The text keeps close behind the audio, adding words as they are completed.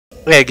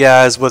Hey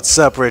guys, what's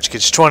up?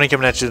 RichKitch20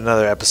 coming at you with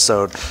another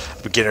episode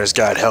of Beginner's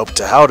Guide Help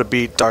to How to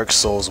Beat Dark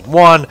Souls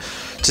 1.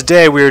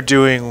 Today we are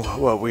doing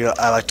what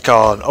I like to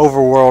call an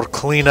overworld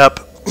cleanup.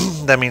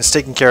 That means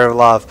taking care of a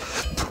lot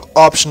of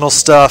optional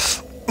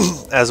stuff,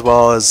 as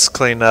well as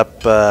cleaning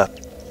up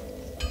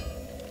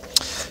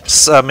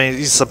some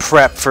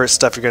prep for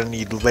stuff you're going to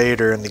need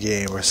later in the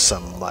game or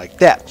something like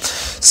that.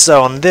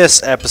 So in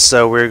this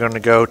episode we're going to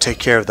go take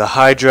care of the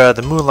Hydra,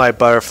 the Moonlight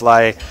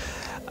Butterfly,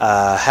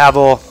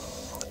 Havel.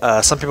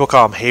 Some people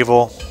call him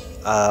Havel,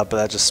 but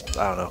I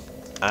don't know.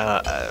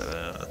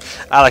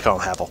 I like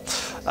calling him Havel.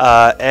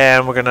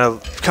 And we're going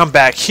to come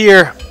back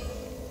here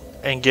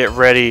and get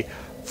ready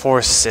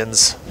for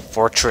Sin's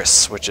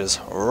Fortress, which is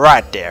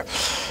right there.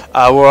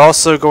 We're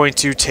also going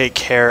to take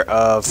care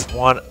of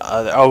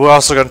we're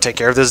also going to take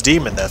care of this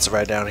demon that's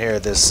right down here.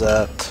 This,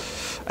 I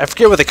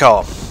forget what they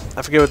call him.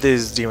 I forget what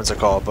these demons are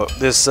called, but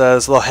this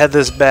little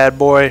headless bad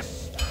boy,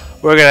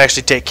 we're going to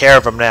actually take care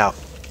of him now,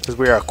 because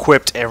we are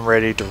equipped and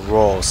ready to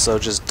roll. So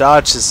just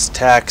dodge his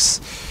attacks,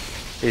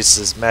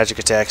 his magic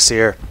attacks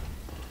here.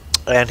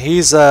 And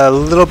he's a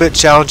little bit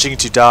challenging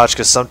to dodge,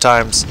 because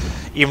sometimes,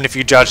 even if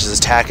you dodge his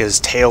attack, his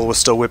tail will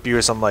still whip you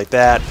or something like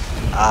that.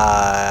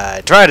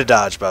 I tried to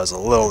dodge, but I was a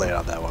little late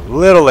on that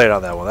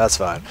one. That's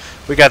fine.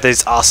 We got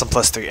these awesome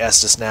 +3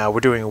 Estus now. We're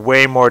doing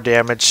way more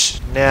damage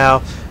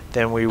now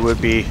than we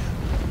would be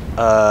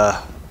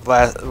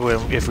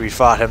if we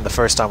fought him the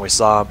first time we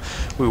saw him.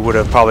 We would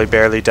have probably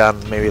barely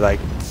done maybe like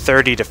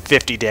 30 to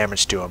 50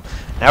 damage to him.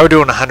 Now we're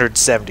doing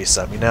 170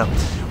 some, you know?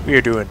 We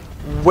are doing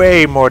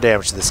way more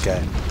damage to this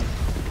guy.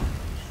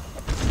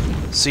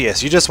 So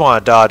yes, you just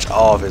want to dodge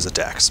all of his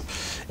attacks.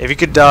 If you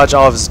could dodge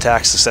all of his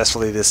attacks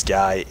successfully, this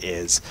guy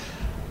is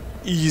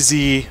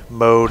easy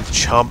mode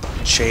chump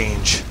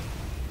change.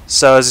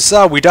 So as you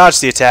saw, we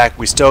dodged the attack.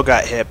 We still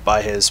got hit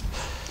by his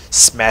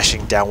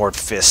smashing downward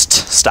fist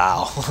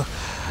style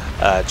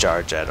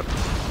charge at him.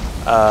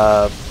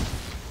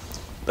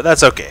 But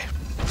that's okay.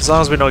 As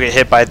long as we don't get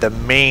hit by the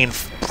main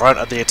front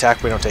of the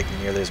attack, we don't take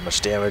nearly as much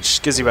damage.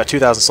 Gives you about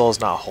 2,000 souls,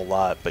 not a whole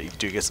lot, but you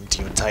do get some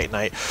Demon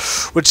Titanite,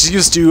 which is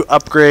used to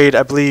upgrade,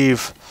 I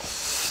believe,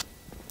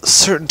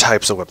 certain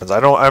types of weapons. I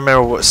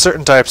remember what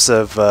certain types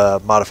of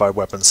modified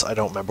weapons. I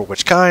don't remember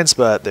which kinds,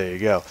 but there you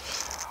go.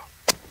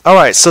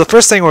 Alright, so the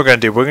first thing we're going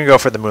to do, we're going to go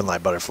for the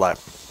Moonlight Butterfly,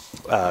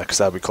 because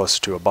that'll be closer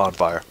to a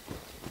bonfire.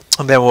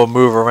 And then we'll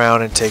move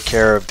around and take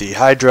care of the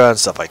Hydra and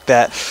stuff like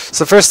that.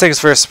 So first things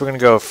first, we're going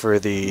to go for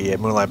the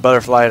Moonlight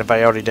Butterfly. And if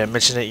I already didn't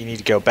mention it, you need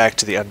to go back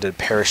to the Undead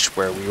Parish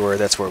where we were.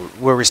 That's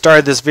where we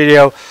started this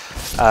video.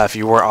 If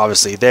you weren't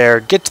obviously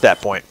there, get to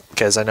that point,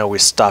 because I know we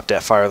stopped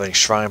at Firelink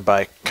Shrine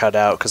by cut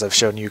out, because I've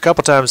shown you a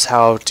couple times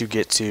how to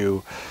get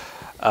to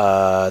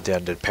the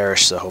Undead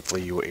Parish. So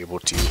hopefully you were able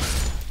to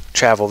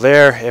travel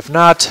there. If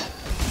not,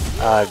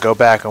 go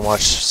back and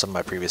watch some of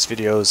my previous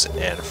videos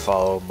and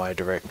follow my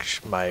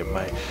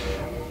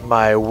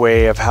my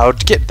way of how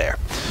to get there.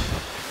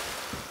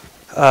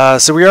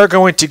 So we are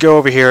going to go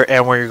over here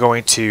and we're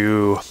going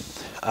to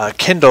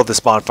kindle this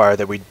bonfire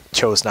that we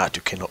chose not to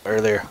kindle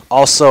earlier.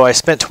 Also, I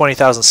spent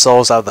 20,000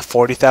 souls out of the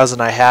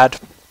 40,000 I had,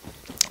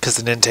 because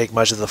it didn't take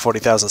much of the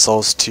 40,000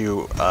 souls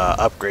to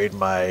upgrade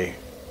my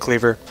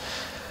cleaver.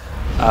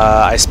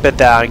 I spent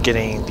that on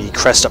getting the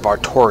Crest of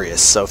Artorias,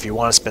 so if you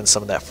want to spend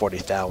some of that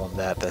 40,000 on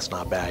that's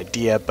not a bad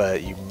idea,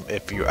 but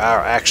if you are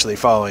actually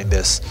following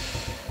this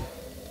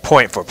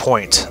point for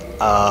point,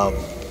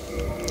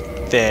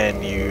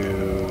 then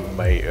you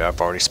might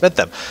have already spent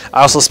them.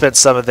 I also spent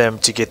some of them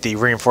to get the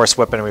Reinforced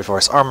Weapon and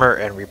Reinforced Armor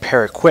and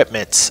Repair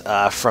Equipment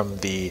from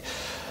the,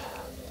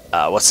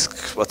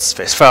 what's his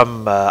face,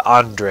 from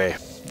Andre,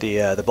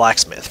 the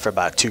blacksmith, for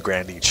about 2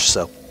 grand each,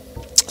 so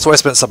I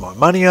spent some more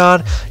money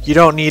on. You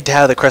don't need to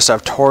have the Crest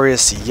of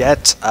Artorias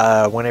yet.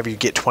 Whenever you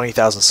get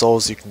 20,000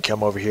 souls, you can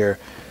come over here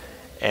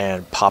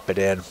and pop it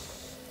in.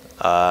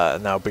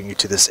 And that'll bring you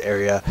to this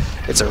area.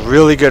 It's a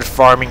really good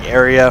farming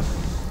area.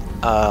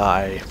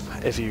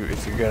 If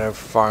you're gonna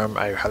farm,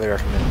 I highly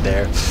recommend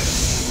there.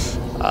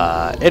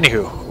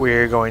 Anywho,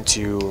 we're going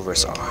to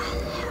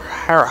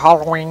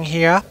Halloween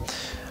here.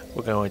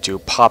 We're going to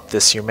pop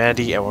this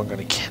humanity, and we're going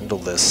to kindle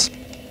this.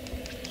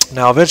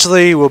 Now,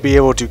 eventually, we'll be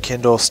able to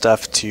kindle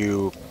stuff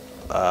to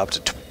up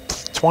to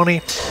 20,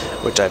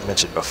 which I've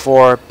mentioned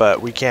before, but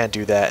we can't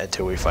do that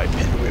until we fight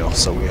Pinwheel.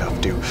 So we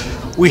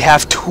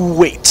have to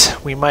wait.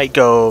 We might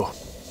go.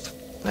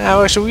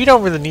 Now, actually, we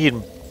don't really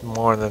need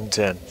more than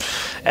 10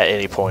 at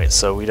any point,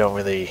 so we don't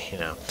really, you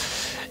know.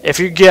 If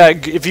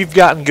you've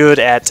gotten good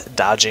at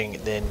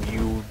dodging, then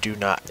you do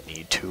not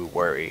need to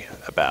worry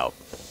about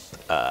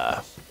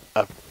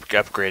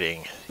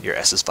upgrading your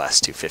SS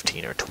Blast to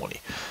 15 or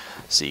 20.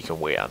 So you can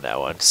wait on that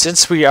one.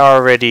 Since we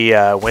already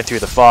went through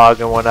the fog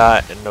and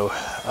whatnot and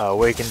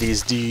awakened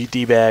these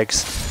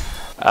D-bags,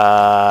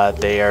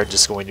 they are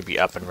just going to be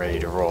up and ready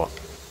to roll.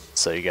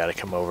 So you got to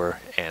come over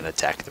and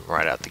attack them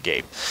right out the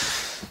gate.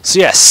 So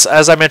yes,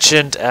 as I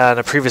mentioned in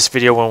a previous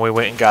video when we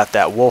went and got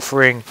that wolf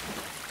ring,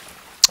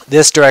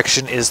 this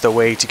direction is the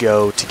way to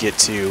go to get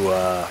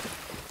to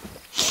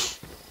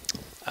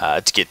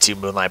to get to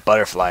Moonlight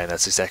Butterfly, and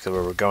that's exactly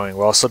where we're going.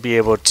 We'll also be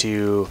able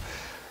to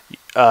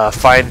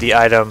find the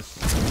item.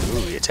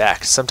 Ooh, he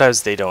attacks.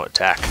 Sometimes they don't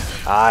attack.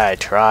 I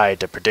tried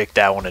to predict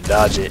that one and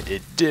dodge it.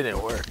 It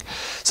didn't work.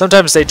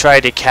 Sometimes they try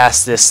to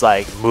cast this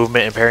like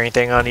movement impairing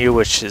thing on you,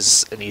 which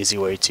is an easy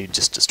way to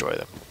just destroy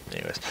them.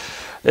 Anyways,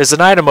 there's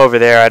an item over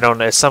there. I don't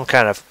know. It's some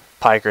kind of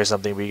pike or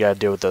something, but you gotta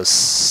deal with those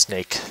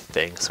snake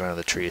things around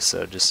the tree,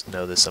 so just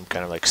know there's some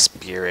kind of like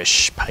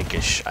spearish,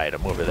 pike-ish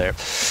item over there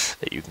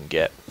that you can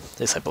get. At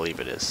least I believe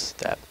it is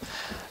that.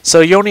 So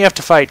you only have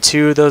to fight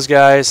 2 of those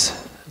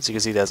guys. As you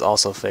can see, that's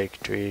also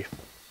fake tree.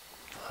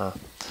 Huh.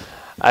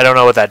 I don't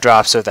know what that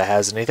drops or if that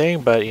has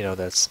anything, but you know,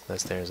 that's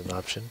there as an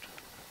option.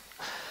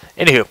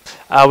 Anywho,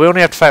 we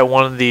only have to fight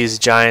 1 of these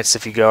giants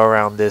if you go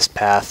around this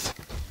path.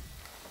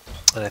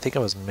 And I think I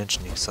was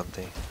mentioning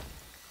something.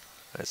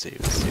 Let's see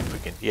if we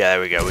can. Yeah,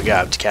 there we go. We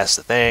got him to cast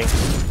the thing.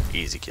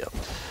 Easy kill.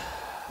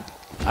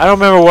 I don't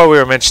remember what we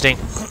were mentioning.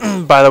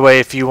 By the way,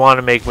 if you want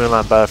to make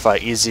Moonlight Butterfly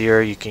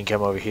easier, you can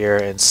come over here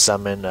and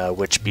summon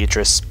Witch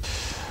Beatrice.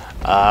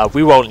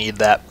 We won't need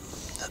that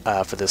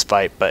for this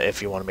fight, but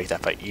if you want to make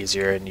that fight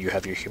easier and you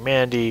have your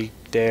humanity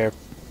there,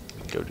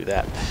 you can go do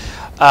that.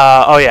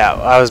 Oh yeah,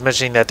 I was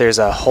mentioning that there's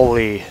a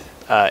holy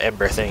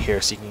ember thing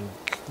here, so you can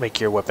make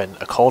your weapon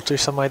occult or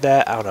something like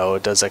that. I don't know.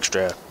 It does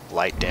extra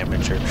light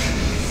damage or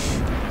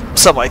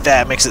something like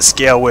that. It makes it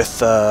scale with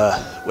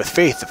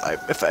faith,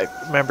 if I'm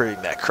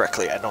remembering that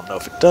correctly. I don't know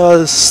if it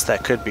does.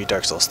 That could be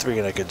Dark Souls 3,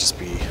 and I could just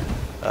be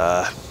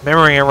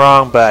remembering it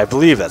wrong, but I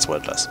believe that's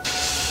what it does.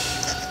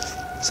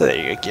 So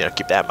there you go.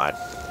 Keep that in mind.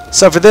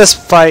 So for this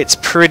fight, it's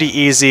pretty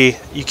easy.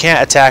 You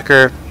can't attack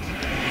her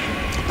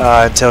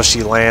until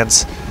she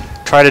lands.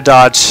 Try to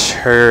dodge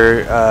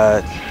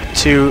her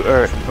 2,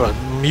 or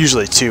well,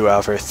 usually 2 out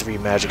of her 3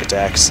 magic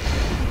attacks.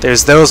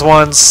 There's those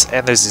ones,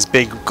 and there's these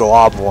big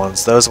glob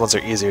ones. Those ones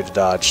are easier to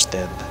dodge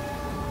than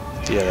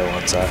the other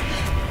ones are,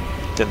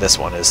 than this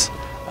one is.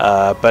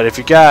 But if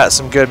you got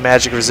some good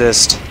magic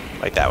resist,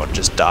 like that one,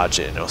 just dodge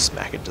it and it'll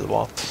smack into the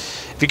wall.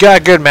 If you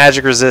got good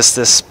magic resist,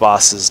 this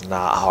boss is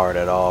not hard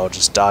at all.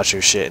 Just dodge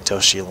her shit until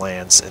she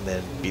lands and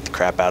then beat the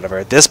crap out of her.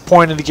 At this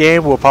point in the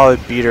game, we'll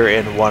probably beat her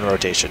in 1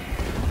 rotation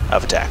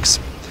of attacks.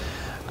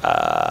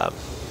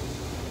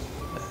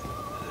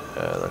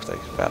 Looks like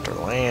it's about to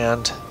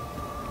land.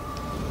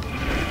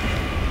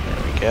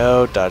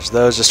 Go dodge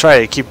those. Just try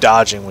to keep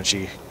dodging when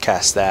she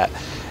casts that,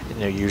 and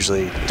you'll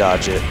usually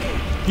dodge it.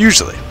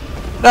 Usually,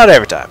 not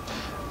every time,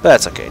 but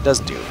that's okay. It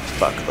doesn't do a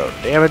fuckload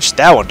of damage.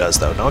 That one does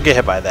though. Don't get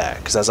hit by that,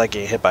 because that's like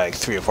getting hit by like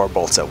 3 or 4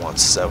 bolts at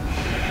once. So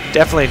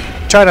definitely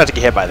try not to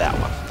get hit by that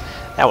one.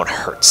 That one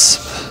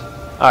hurts.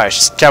 All right,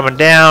 she's coming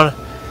down.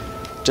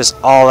 Just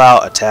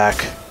all-out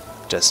attack.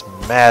 Just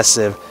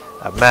massive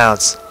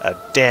amounts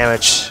of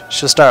damage.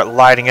 She'll start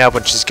lighting up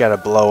when she's got to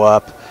blow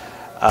up.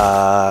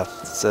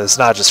 So it's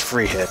not just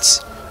free hits.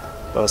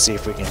 But we'll see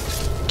if we can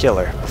kill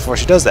her before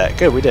she does that.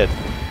 Good, we did.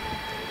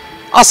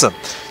 Awesome.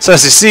 So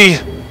as you see,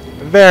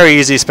 very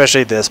easy,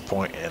 especially at this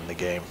point in the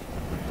game.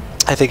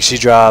 I think she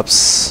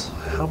drops,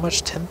 how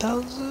much?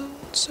 10,000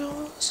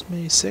 souls?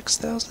 Maybe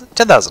 6,000?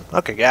 10,000.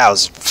 Okay, yeah, I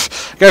was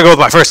gotta go with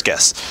my first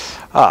guess.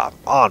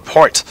 On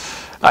point.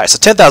 Alright, so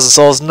 10,000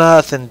 souls,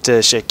 nothing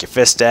to shake your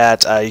fist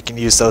at. You can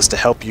use those to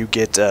help you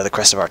get the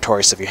Crest of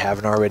Artorias if you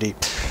haven't already.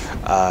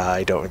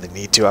 I don't really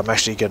need to. I'm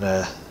actually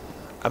gonna...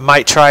 I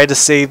might try to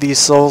save these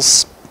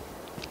souls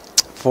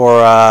for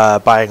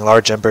buying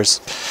large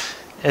embers.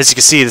 As you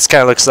can see, this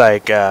kind of looks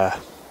like...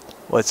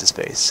 what's his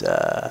face?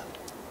 Kind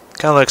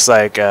of looks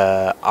like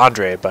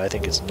Andre, but I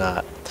think it's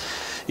not.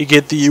 You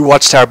get the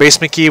Watchtower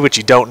Basement Key, which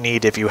you don't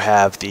need if you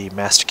have the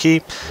Master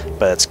Key,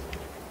 but it's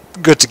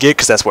good to get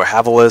because that's where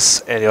Havel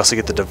is. And you also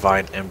get the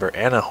Divine Ember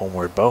and a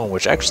Homeward Bone,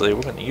 which actually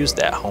we're going to use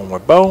that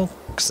Homeward Bone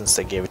since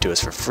they gave it to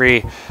us for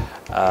free.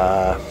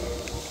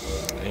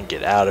 And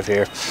get out of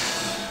here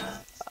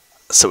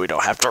so we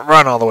don't have to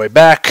run all the way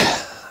back.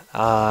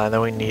 And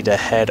then we need to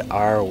head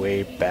our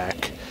way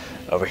back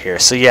over here.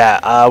 So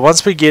yeah,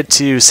 once we get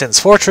to Sin's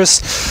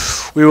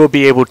Fortress, we will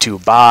be able to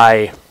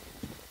buy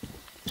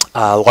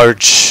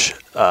large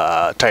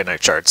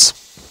Titanite shards,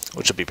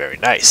 which will be very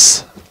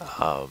nice.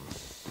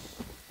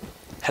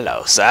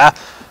 Hello, sir.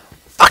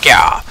 Fuck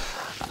yeah!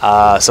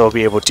 So we'll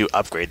be able to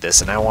upgrade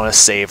this, and I want to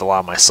save a lot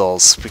of my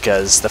souls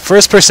because the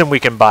first person we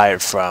can buy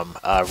it from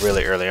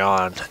really early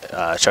on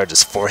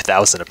charges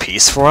 4,000 a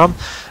piece for them,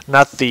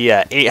 not the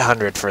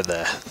 800 for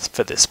the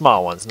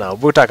small ones. No,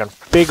 we're talking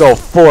big old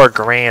 4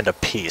 grand a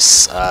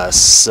piece.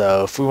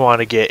 So if we want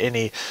to get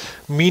any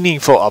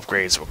meaningful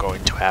upgrades, we're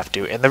going to have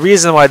to. And the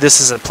reason why this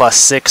isn't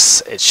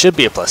 +6, it should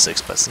be a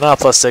 +6, but it's not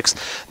a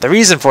 +6. The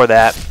reason for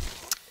that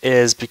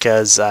is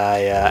because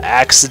I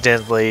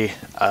accidentally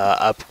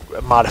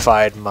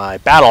modified my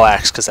battle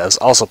axe because that was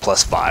also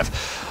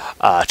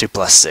 +5 to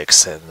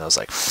 +6, and I was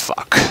like,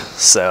 fuck.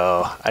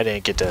 So I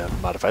didn't get to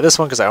modify this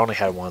one because I only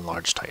had 1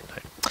 large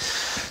Titanite.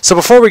 So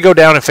before we go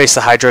down and face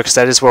the Hydra, because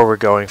that is where we're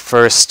going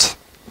first,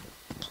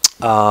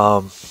 we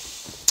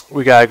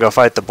gotta go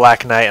fight the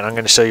Black Knight, and I'm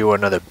going to show you what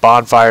another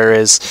bonfire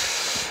is.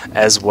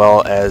 as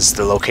well as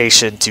the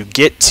location to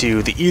get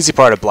to the easy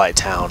part of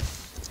Blighttown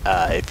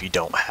if you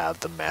don't have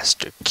the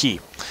master key.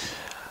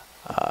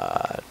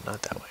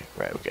 Not that way.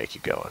 Right, we gotta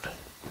keep going.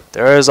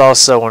 There is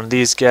also one of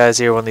these guys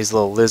here, one of these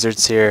little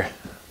lizards here,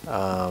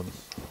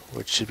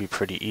 which should be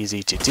pretty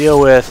easy to deal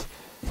with.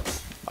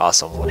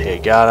 Awesome, one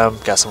hit, got him.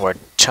 Got some more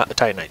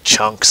Titanite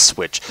chunks,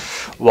 which,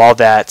 while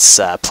that's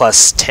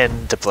plus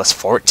 10 to plus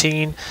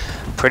 14,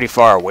 pretty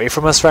far away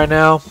from us right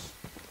now.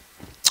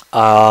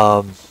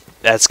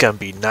 That's gonna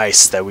be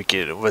nice that we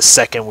get. The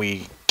second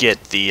we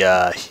get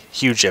the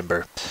huge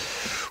ember,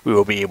 we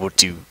will be able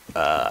to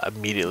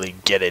immediately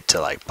get it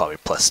to like probably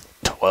plus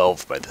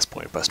 12 by this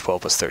point, plus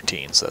 12, plus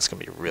 13, so that's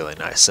going to be really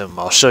nice. And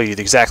I'll show you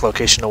the exact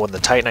location of one of the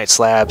Titanite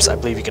slabs. I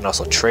believe you can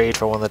also trade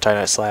for one of the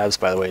Titanite slabs.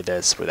 By the way,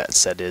 that's where that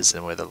set is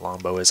and where the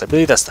longbow is. I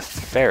believe that's the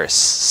Ferris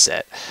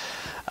set,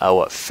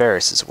 what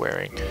Ferris is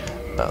wearing.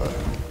 Oh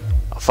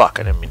fuck,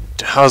 I didn't mean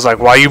to, I was like,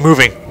 why are you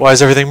moving? Why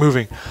is everything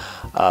moving?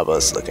 But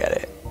let's look at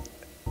it.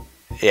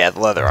 Yeah, the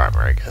leather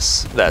armor, I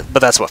guess. But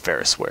that's what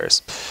Ferris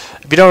wears.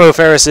 If you don't know who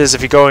Ferris is,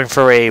 if you're going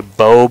for a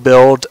bow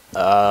build,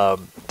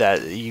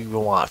 that you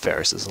want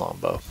Ferris's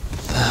longbow.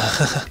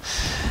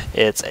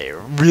 It's a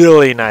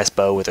really nice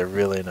bow with a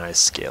really nice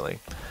scaling.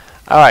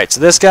 Alright, so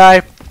this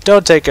guy,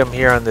 don't take him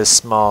here in this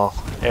small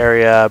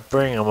area.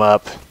 Bring him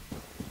up.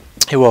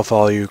 He will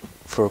follow you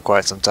for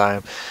quite some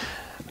time.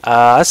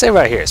 I'd say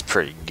right here is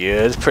pretty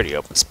good. It's pretty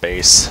open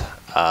space.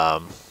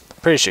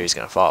 Pretty sure he's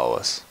going to follow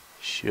us.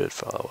 Should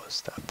follow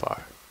us that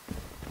far.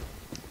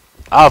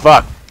 Oh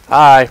fuck!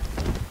 Hi.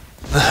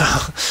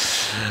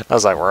 I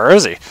was like, where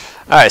is he?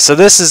 All right, so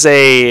this is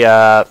a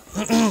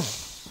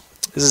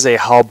this is a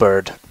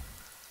halberd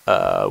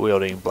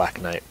wielding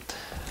Black Knight.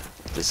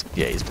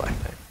 Yeah, he's Black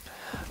Knight.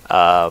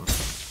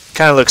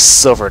 Kind of looks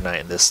Silver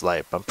Knight in this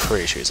light, but I'm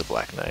pretty sure he's a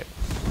Black Knight.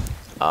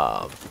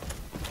 And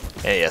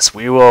yes,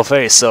 we will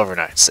face Silver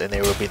Knights, and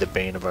they will be the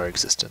bane of our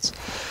existence.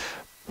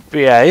 But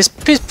yeah, he's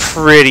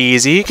pretty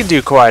easy. He can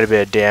do quite a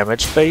bit of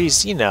damage, but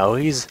he's, you know,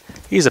 he's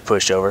a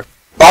pushover.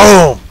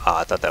 Boom! Oh,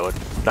 I thought that would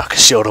knock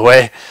his shield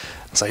away.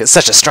 It's like, it's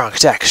such a strong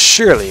attack.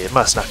 Surely it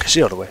must knock his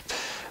shield away.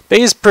 But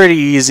he's pretty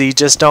easy.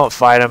 Just don't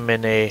fight him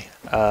in a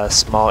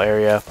small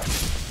area.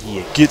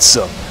 You get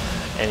some,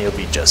 and you'll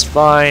be just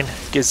fine.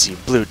 Gives you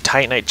blue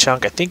Titanite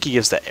chunk. I think he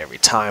gives that every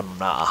time. I'm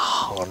not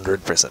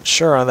 100%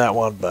 sure on that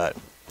one, but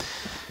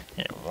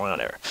yeah,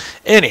 whatever.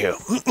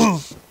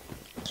 Anywho.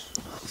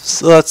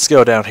 So let's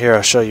go down here.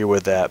 I'll show you where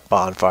that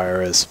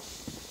bonfire is.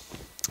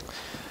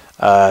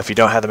 If you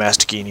don't have the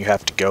master key and you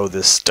have to go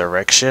this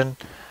direction,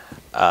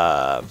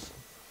 then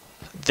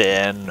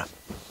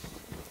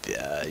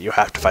you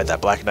have to fight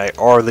that Black Knight,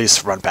 or at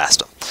least run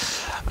past him.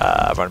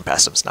 Running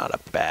past him is not a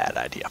bad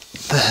idea.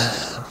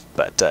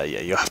 But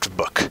yeah, you'll have to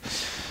book.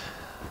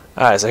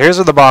 Alright, so here's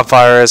where the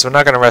bonfire is. We're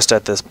not going to rest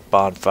at this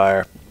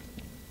bonfire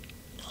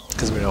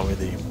because we don't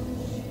really...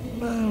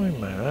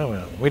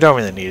 we don't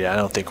really need it. I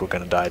don't think we're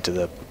going to die to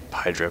the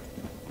Hydra,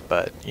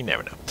 but you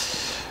never know.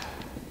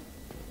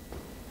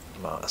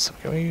 Awesome.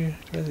 Can we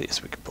do this?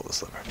 Yes, we can pull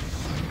this lever.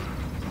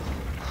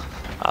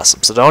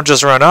 Awesome. So don't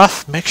just run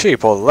off. Make sure you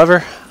pull the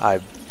lever.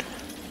 I've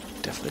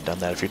definitely done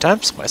that a few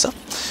times myself.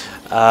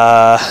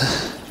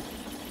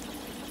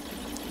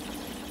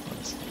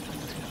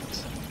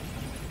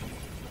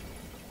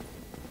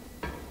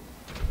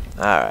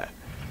 Alright.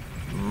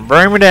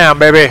 Bring me down,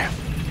 baby.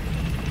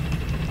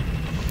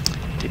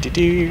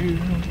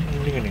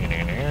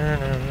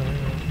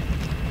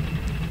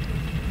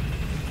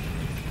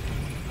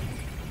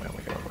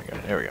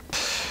 There we go.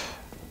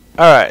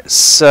 Alright,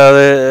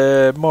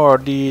 so more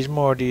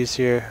Ds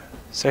here.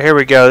 So here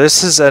we go.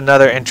 This is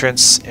another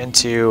entrance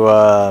into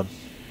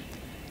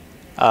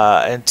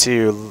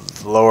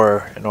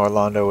lower in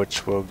Orlando,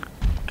 which will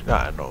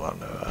not in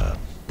Orlando.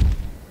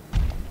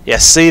 Yeah,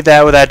 see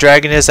that where that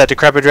dragon is, that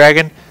decrepit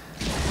dragon?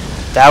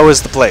 That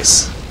was the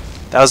place.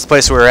 That was the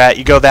place we were at.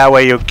 You go that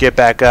way, you'll get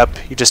back up.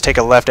 You just take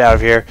a left out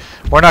of here.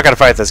 We're not gonna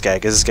fight this guy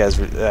because this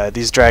guy's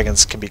these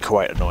dragons can be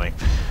quite annoying.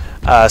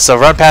 So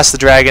run past the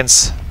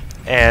dragons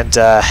and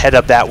head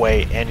up that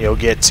way, and you'll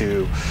get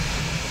to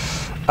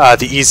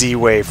the easy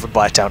way for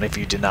Blighttown if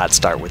you did not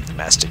start with the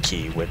master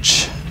key,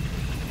 which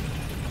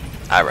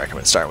I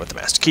recommend starting with the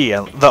master key.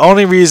 And the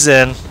only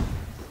reason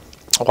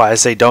why I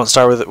say don't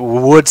start with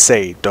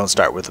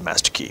the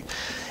master key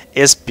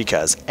is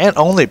because, and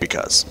only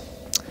because,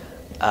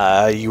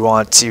 you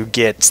want to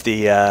get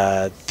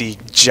the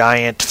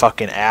giant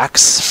fucking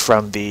axe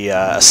from the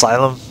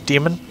asylum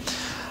demon.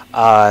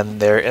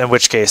 In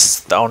which case,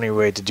 the only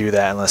way to do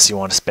that, unless you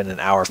want to spend an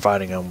hour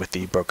fighting them with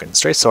the broken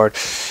straight sword,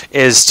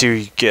 is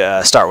to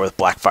start with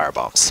black fire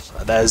bombs.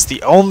 That is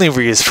the only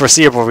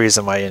foreseeable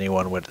reason why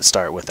anyone would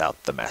start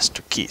without the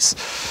master keys,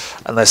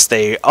 unless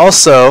you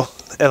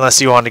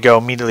want to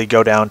immediately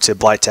go down to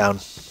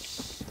Blighttown.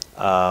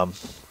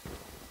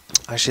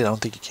 Actually, I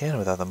don't think you can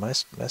without the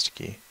master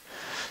key.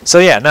 So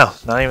yeah, no,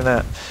 not even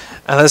that.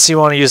 Unless you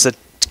want to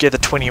get the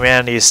 20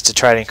 humanities to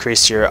try to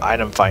increase your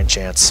item find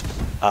chance.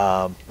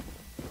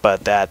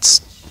 But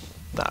that's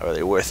not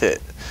really worth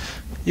it.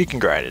 You can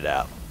grind it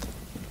out.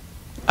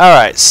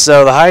 Alright,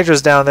 so the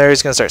Hydra's down there.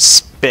 He's going to start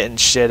spitting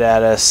shit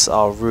at us,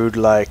 all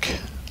rude-like.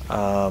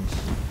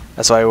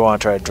 That's why we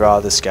want to try to draw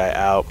this guy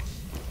out.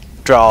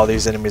 Draw all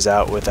these enemies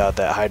out without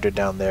that Hydra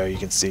down there, you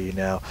can see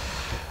now.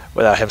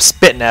 Without him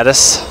spitting at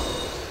us.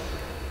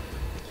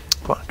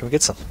 Come on, come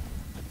get some.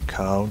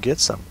 Come get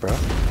some, bro.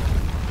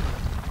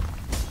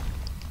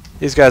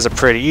 These guys are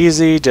pretty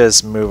easy.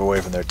 Just move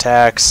away from their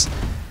attacks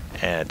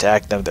and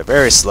attack them. They're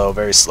very slow,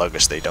 very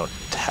sluggish. They don't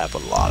have a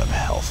lot of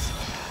health.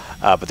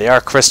 But they are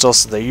crystals,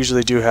 so they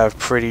usually do have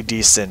pretty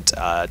decent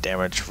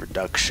damage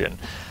reduction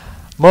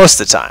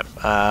most of the time.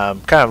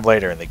 Kind of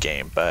later in the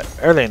game, but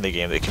early in the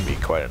game they can be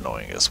quite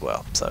annoying as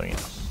well. So, you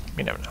know,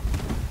 you never know.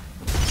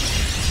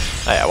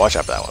 Oh yeah, watch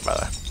out for that one, by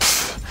the way.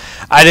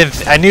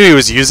 I knew he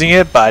was using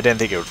it, but I didn't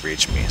think it would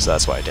reach me, so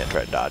that's why I didn't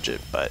try to dodge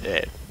it. But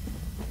it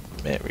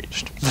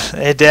reached.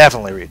 It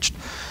definitely reached.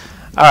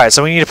 All right,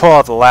 so we need to pull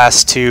out the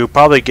last two.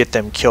 Probably get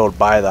them killed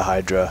by the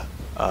Hydra.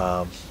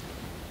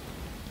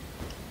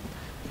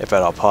 If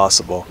at all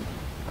possible.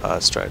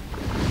 Let's try to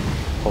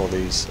pull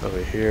these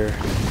over here.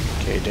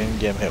 Okay, didn't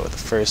get him hit with the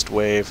first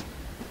wave.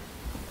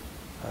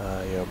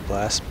 Yo,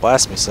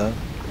 blast me, son.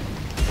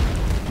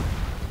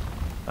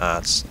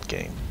 It's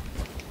getting.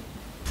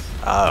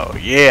 Oh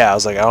yeah, I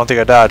was like, I don't think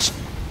I dodged.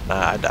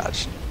 Nah, I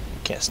dodged.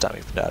 Can't stop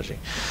me from dodging.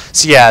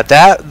 So yeah,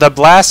 the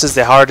blast is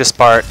the hardest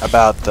part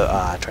about the.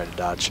 I tried to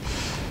dodge.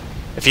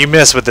 If you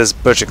miss with this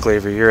butcher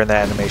cleaver, you're in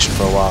that animation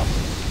for a while.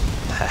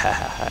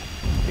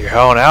 Your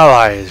own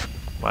allies.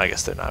 Well, I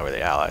guess they're not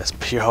really allies,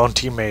 but your own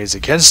teammates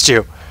against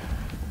you.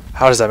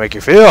 How does that make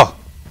you feel?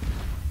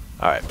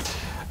 Alright.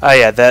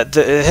 Yeah,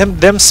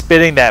 them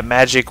spitting that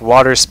magic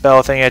water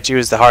spell thing at you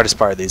is the hardest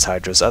part of these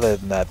Hydras. Other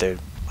than that, they're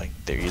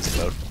easy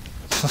mode.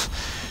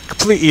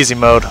 Complete easy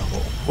mode.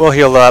 We'll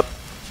heal up.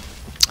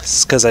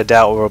 Because I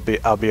doubt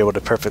I'll be able to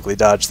perfectly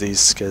dodge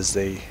these, because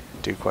they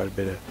do quite a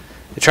bit of.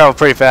 They travel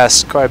pretty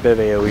fast. Quite a bit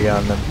of AOE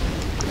on them.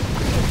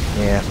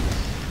 Yeah.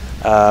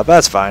 But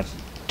that's fine.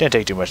 Didn't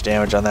take too much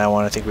damage on that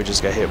one. I think we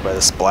just got hit by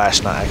the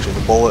splash, not actually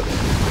the bullet,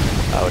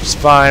 which is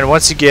fine.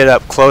 Once you get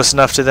up close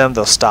enough to them,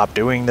 they'll stop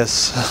doing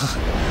this,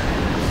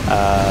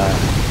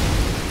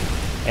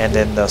 and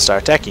then they'll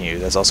start attacking you.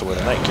 That's also where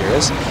the night gear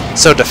is.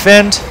 So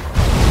defend,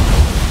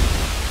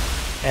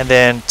 and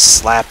then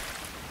slap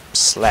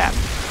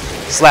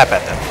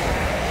at them.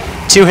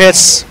 2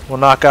 hits will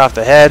knock off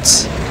the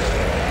heads.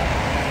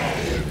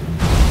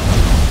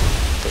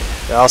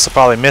 They also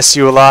probably miss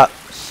you a lot,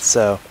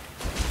 so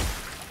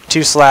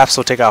 2 slaps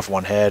will take off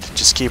 1 head.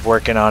 Just keep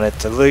working on it.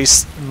 The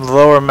least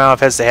lower amount of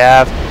heads they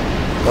have,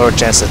 lower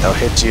chance that they'll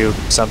hit you.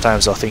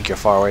 Sometimes they'll think you're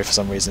far away for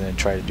some reason and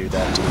try to do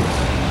that to you.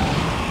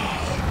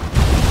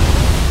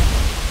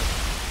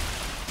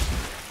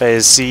 But as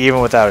you see, even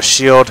without a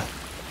shield,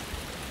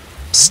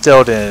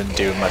 still didn't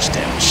do much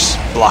damage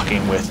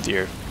blocking with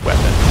your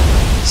weapon.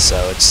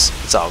 So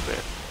it's all good.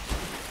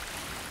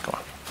 Come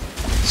on.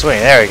 Swing,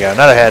 there we go.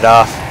 Another head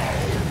off.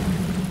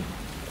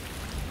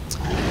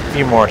 A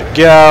few more to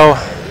go.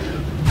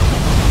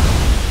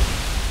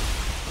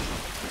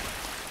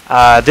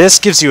 This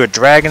gives you a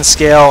dragon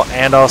scale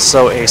and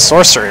also a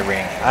sorcery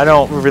ring. I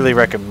don't really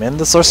recommend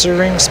the sorcery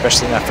ring,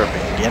 especially not for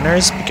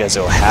beginners, because it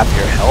will half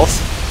your health,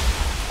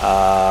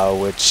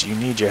 which you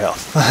need your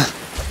health,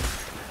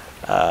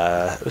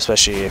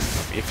 especially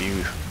if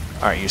you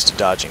aren't used to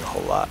dodging a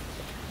whole lot.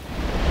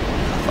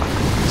 Oh, fuck.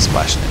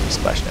 Splashing at me,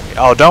 splashing at me.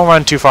 Oh, don't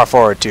run too far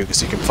forward too,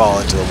 because you can fall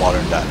into the water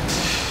and die.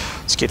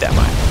 Just keep that in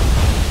mind.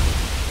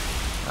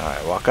 All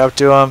right, walk up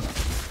to him.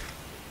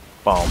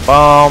 Boom,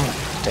 boom.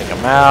 Take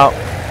him out.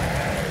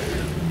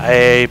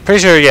 I'm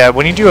pretty sure, yeah,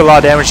 when you do a lot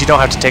of damage, you don't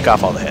have to take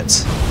off all the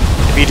hits.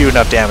 If you do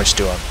enough damage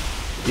to them,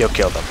 you'll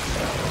kill them.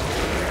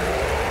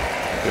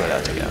 Maybe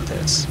without taking out the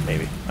hits.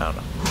 Maybe. I don't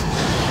know.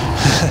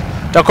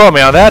 Don't quote me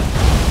on that.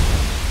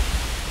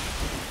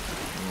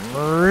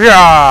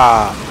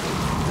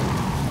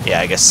 Yeah,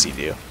 I guess you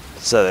do.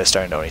 So they're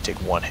starting to only take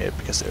 1 hit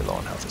because they're low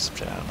on health or some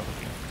shit. I don't know.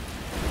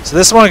 So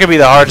this one could be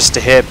the hardest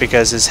to hit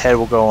because his head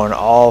will go in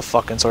all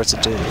fucking sorts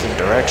of different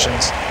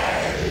directions.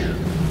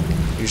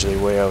 Usually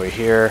way over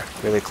here,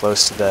 really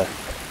close to the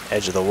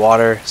edge of the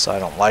water, so I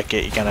don't like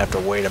it. You kind of have to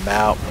wait him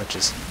out, which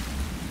is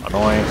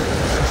annoying.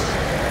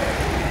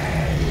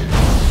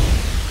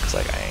 It's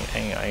like,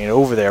 I ain't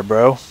over there,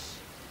 bro.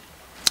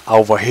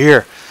 Over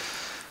here.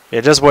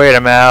 Yeah, just wait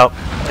him out.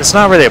 It's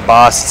not really a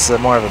boss, it's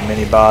more of a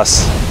mini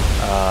boss,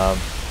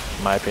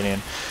 in my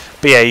opinion.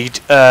 But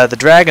yeah, the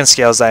dragon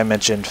scales I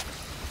mentioned,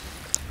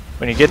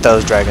 when you get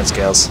those dragon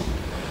scales,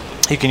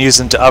 you can use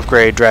them to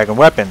upgrade dragon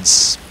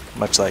weapons.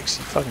 Much like,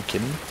 you fucking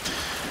kidding me?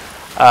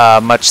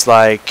 Much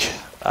like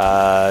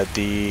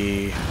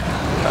the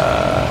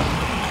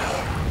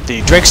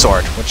Drake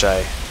Sword, which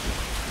I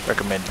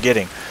recommend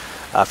getting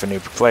for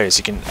new players.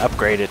 You can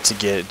upgrade it to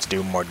get it to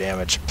do more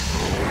damage.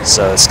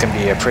 So this can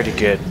be a pretty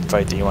good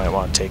fight that you might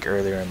want to take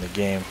earlier in the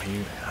game.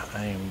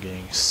 I am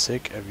getting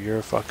sick of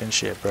your fucking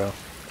shit, bro.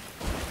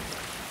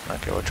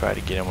 Okay, we'll try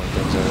to get him when he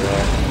comes over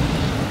there.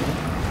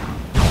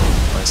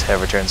 When his head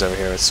returns over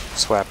here, let's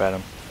swap at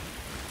him.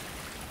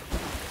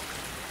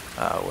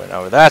 Went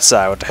over that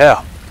side, what the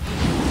hell?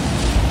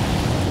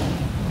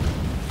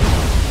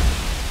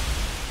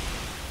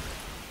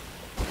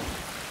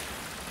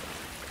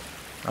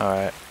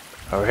 Alright.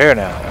 Over here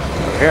now.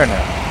 Over here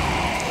now.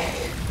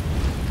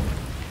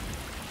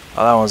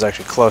 Oh, that one's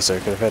actually closer.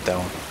 Could have hit that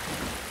one.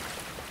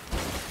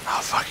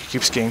 Oh, fuck. He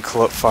keeps getting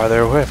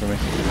farther away from me.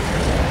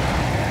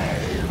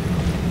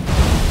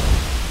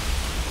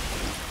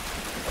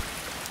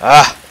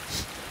 Ah!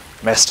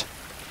 Missed.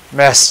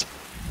 Missed.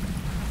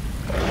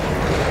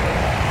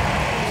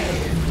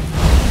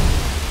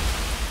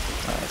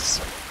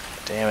 Nice.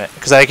 Damn it.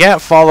 Because I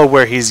can't follow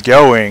where he's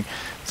going.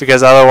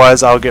 Because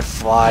otherwise I'll get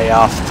fly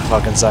off the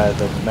fucking side of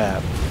the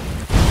map.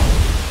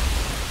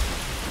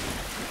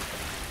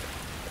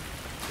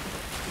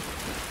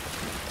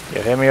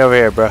 Yeah, hit me over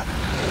here, bro. So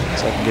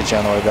I can get you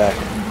on the way back.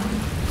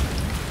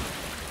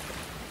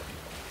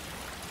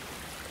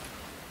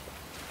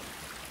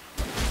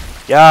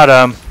 Got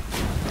him.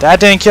 That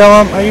didn't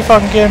kill him? Are you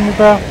fucking kidding me,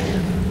 bro?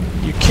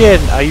 You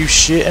kidding? Are you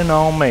shitting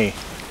on me?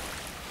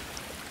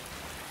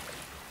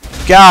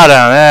 Got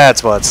him.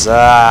 That's what's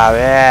up.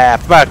 Yeah,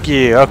 fuck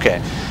you.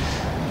 Okay.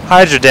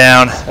 Hydra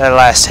down. That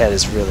last head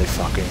is really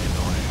fucking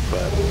annoying,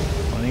 but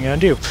what are you gonna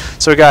do?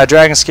 So we got a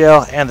Dragon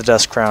Scale and the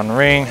Dust Crown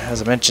Ring.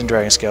 As I mentioned,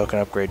 Dragon Scale can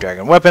upgrade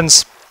dragon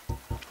weapons,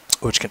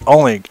 which can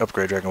only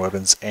upgrade dragon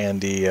weapons, and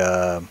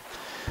the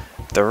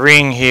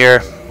ring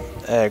here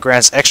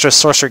grants extra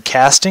sorcery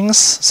castings,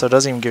 so it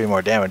doesn't even give you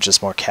more damage,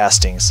 just more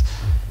castings,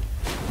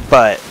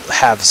 but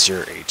halves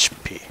your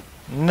HP.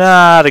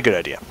 Not a good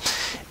idea.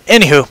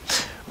 Anywho,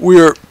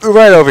 we're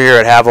right over here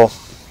at Havel.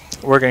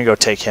 We're gonna go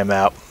take him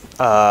out.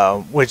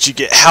 Which you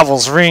get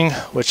Havel's Ring,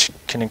 which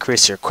can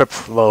increase your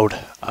equip load,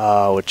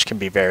 which can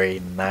be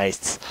very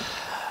nice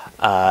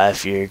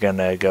if you're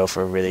gonna go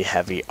for really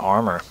heavy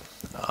armor,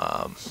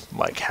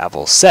 like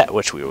Havel's set,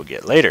 which we will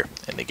get later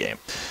in the game.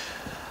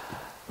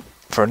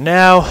 For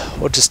now,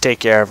 we'll just take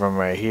care of him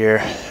right here.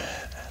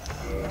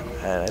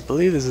 And I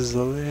believe this is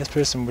the last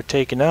person we're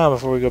taking on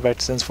before we go back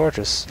to Sin's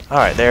Fortress.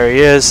 Alright, there he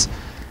is.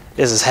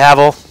 This is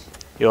Havel.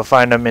 You'll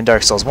find him in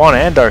Dark Souls 1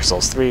 and Dark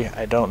Souls 3.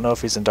 I don't know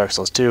if he's in Dark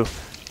Souls 2.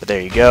 But there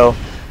you go.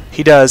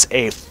 He does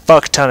a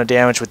fuck ton of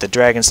damage with the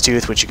Dragon's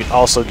Tooth, which you can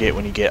also get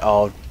when you get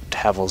all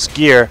Havel's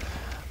gear.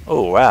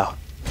 Oh, wow.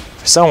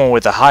 For someone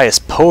with the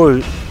highest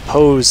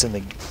poise in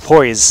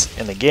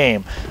the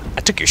game,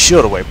 I took your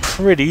shield away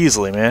pretty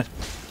easily, man.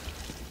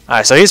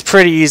 Alright, so he's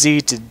pretty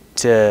easy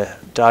to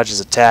dodge his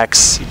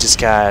attacks. You just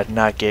gotta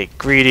not get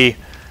greedy,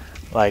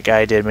 like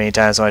I did many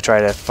times when I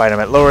try to fight him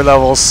at lower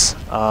levels.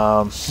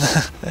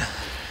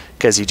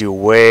 Because you do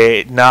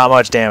not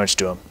much damage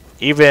to him.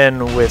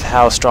 Even with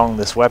how strong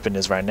this weapon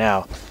is right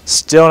now,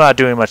 still not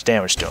doing much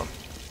damage to him.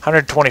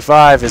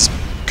 125 is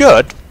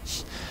good,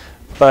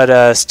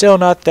 but still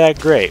not that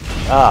great.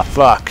 Ah,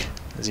 fuck.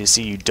 As you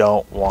see, you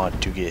don't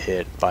want to get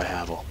hit by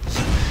Havel.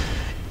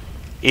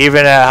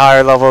 Even at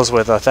higher levels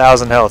with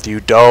 1,000 health, you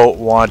don't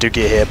want to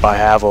get hit by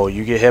Havel.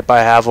 You get hit by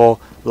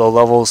Havel, low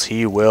levels,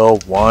 he will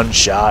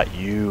one-shot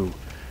you.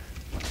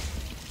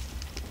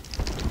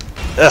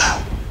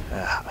 Ugh.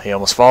 He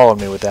almost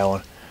followed me with that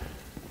one.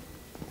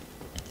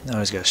 Now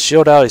he's got a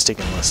shield out, he's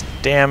taking less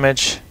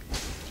damage.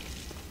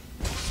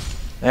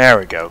 There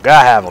we go,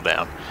 got Havel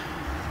down.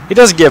 He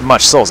doesn't give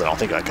much souls, I don't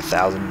think, like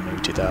 1,000,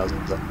 maybe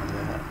 2,000, something like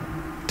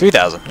that.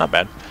 3,000, not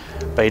bad.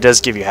 But he does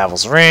give you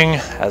Havel's Ring.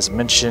 As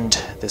mentioned,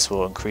 this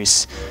will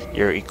increase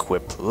your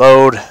equip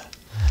load.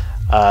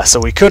 So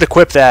we could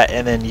equip that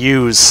and then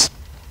use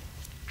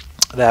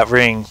that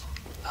ring.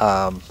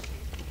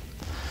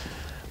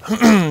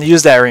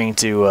 Use that ring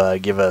to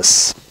give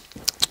us...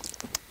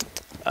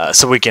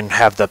 so we can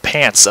have the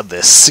pants of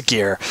this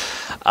gear,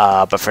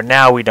 but for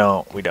now I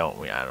don't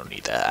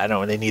need that. I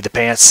don't really need the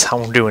pants.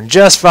 I'm doing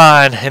just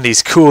fine in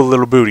these cool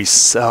little booties,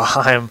 so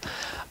I'm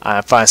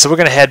fine. So we're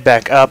gonna head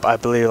back up, I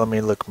believe. Let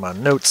me look at my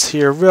notes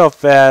here real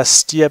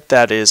fast. Yep,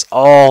 that is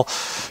all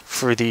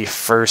for the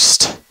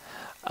first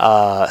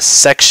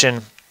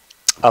section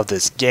of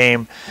this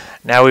game.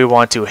 Now we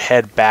want to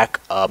head back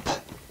up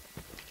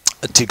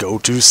to go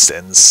to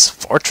Sin's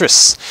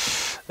Fortress.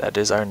 That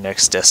is our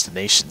next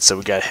destination. So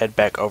we gotta head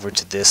back over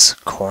to this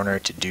corner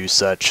to do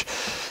such,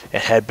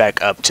 and head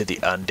back up to the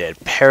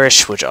Undead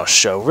Parish, which I'll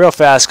show real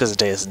fast because it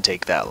doesn't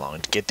take that long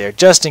to get there,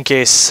 just in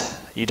case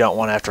you don't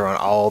want to have to run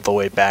all the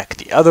way back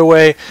the other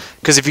way.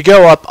 Because if you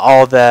go up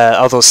all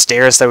those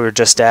stairs that we were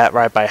just at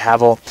right by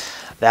Havel,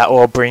 that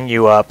will bring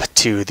you up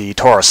to the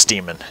Taurus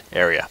Demon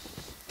area,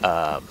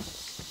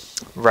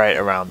 right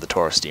around the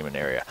Taurus Demon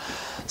area.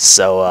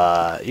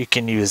 So you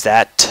can use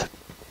that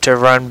to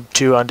run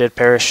to Undead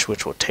Parish,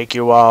 which will take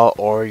you a while,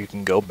 or you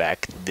can go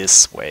back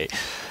this way,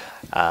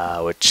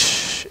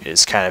 which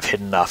is kind of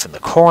hidden off in the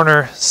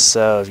corner.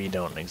 So if you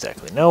don't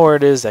exactly know where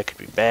it is, that could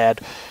be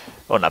bad.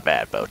 Well, not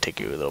bad, but it'll take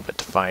you a little bit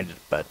to find it.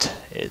 But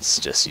it's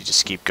just, you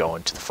just keep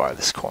going to the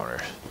farthest corner,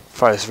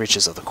 farthest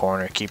reaches of the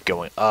corner, keep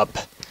going up,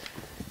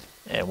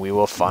 and we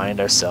will find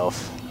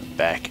ourselves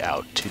back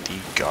out to the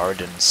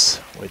gardens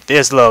with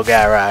this little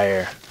guy right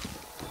here.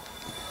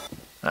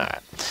 Alright.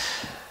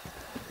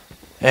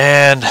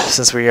 And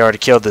since we already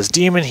killed this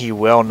demon, he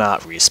will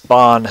not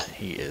respawn.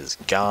 He is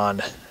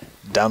gone.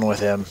 Done with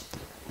him.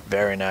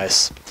 Very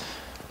nice.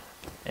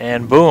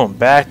 And boom,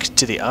 back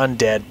to the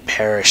undead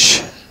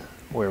parish,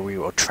 where we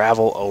will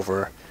travel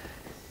over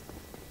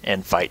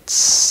and fight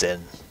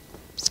Sin's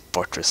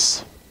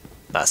fortress.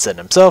 Not Sin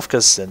himself,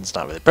 because Sin's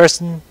not really a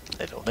person,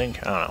 I don't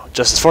think. I don't know.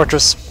 Just his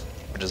fortress,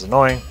 which is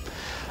annoying.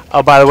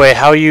 Oh, by the way,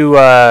 how you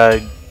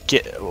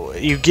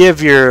you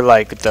give your,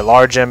 like, the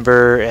large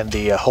ember and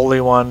the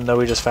holy one that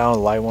we just found, the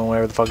light one,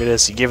 whatever the fuck it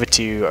is, you give it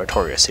to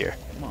Artorias here.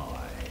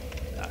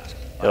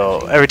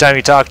 So every time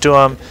you talk to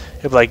him,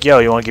 he'll be like, yo,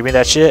 you want to give me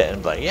that shit?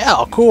 And be like,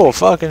 yeah, cool,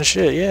 fucking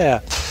shit, yeah.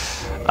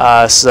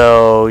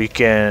 So you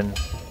can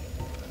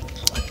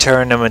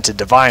turn them into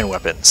divine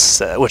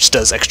weapons, which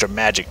does extra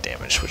magic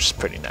damage, which is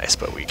pretty nice,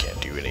 but we can't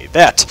do any of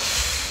that.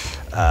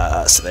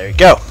 So there you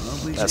go.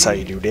 That's how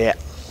you do that.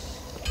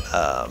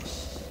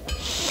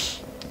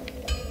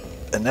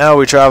 And now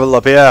we travel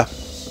up here,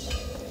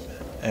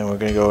 and we're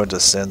going to go into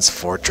Sin's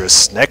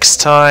fortress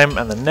next time.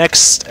 And the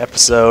next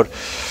episode,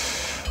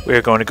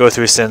 we're going to go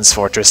through Sin's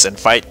fortress and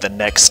fight the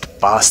next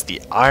boss,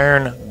 the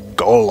Iron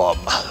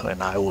Golem.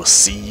 And I will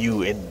see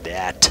you in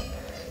that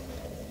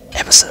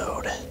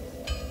episode.